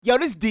Yo,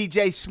 this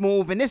DJ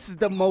Smooth, and this is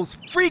the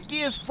most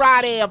freakiest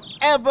Friday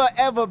I've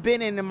ever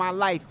been in my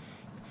life.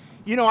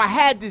 You know, I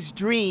had this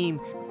dream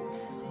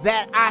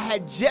that I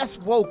had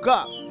just woke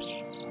up.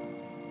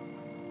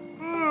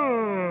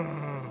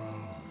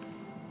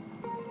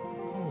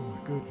 Oh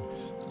my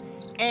goodness.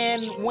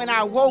 And when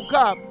I woke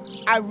up,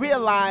 I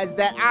realized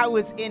that I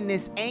was in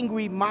this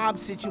angry mob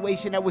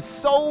situation. I was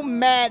so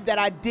mad that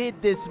I did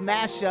this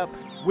mashup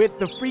with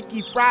the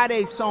Freaky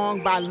Friday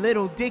song by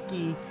Lil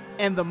Dicky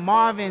and the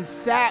Marvin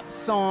Sapp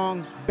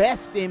song,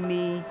 Best in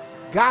Me,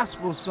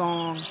 gospel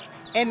song,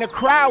 and the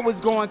crowd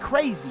was going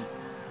crazy.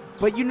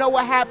 But you know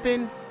what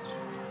happened?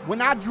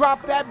 When I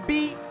dropped that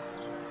beat,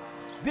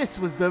 this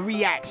was the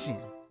reaction.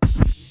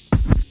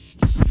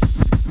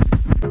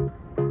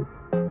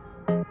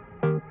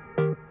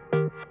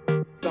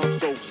 I'm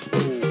so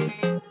smooth.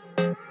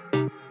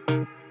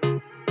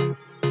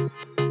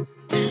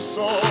 He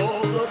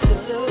saw the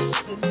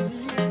best in me.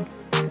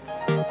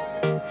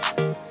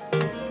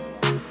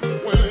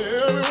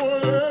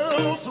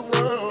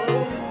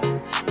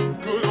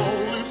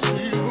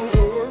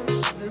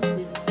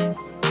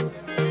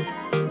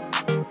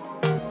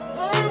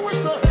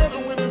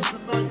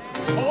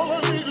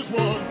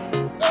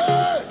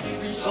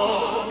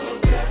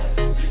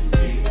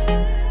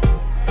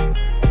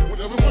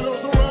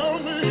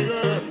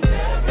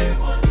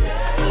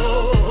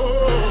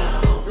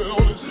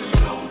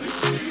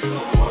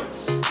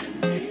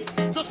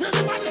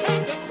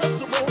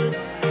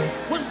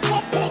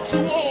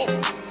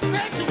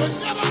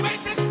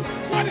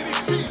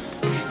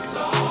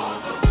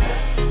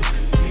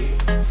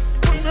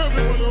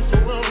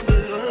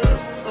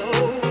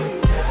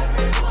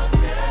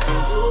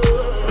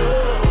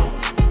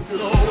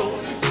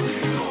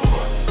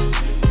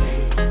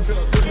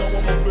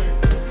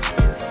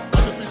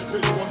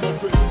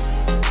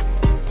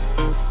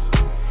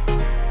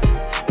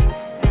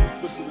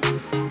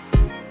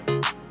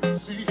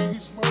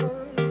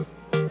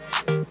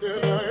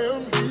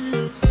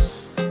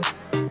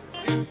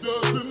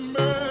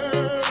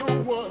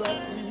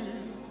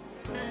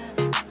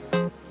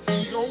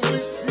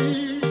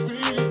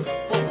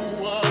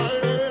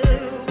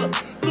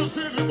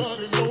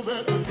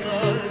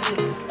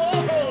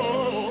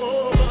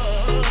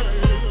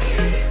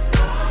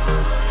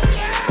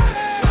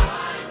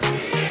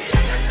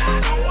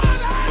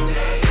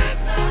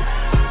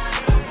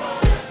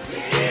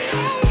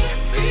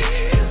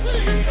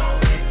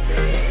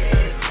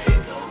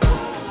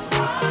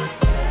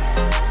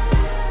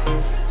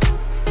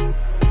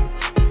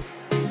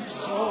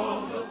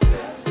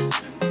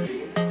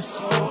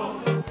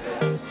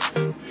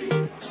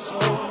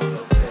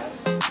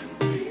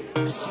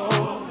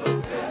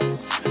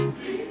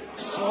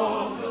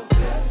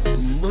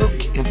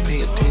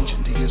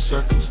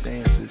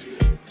 Circumstances.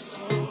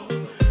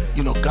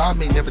 You know, God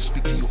may never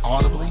speak to you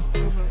audibly,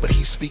 but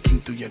He's speaking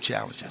through your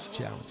challenges.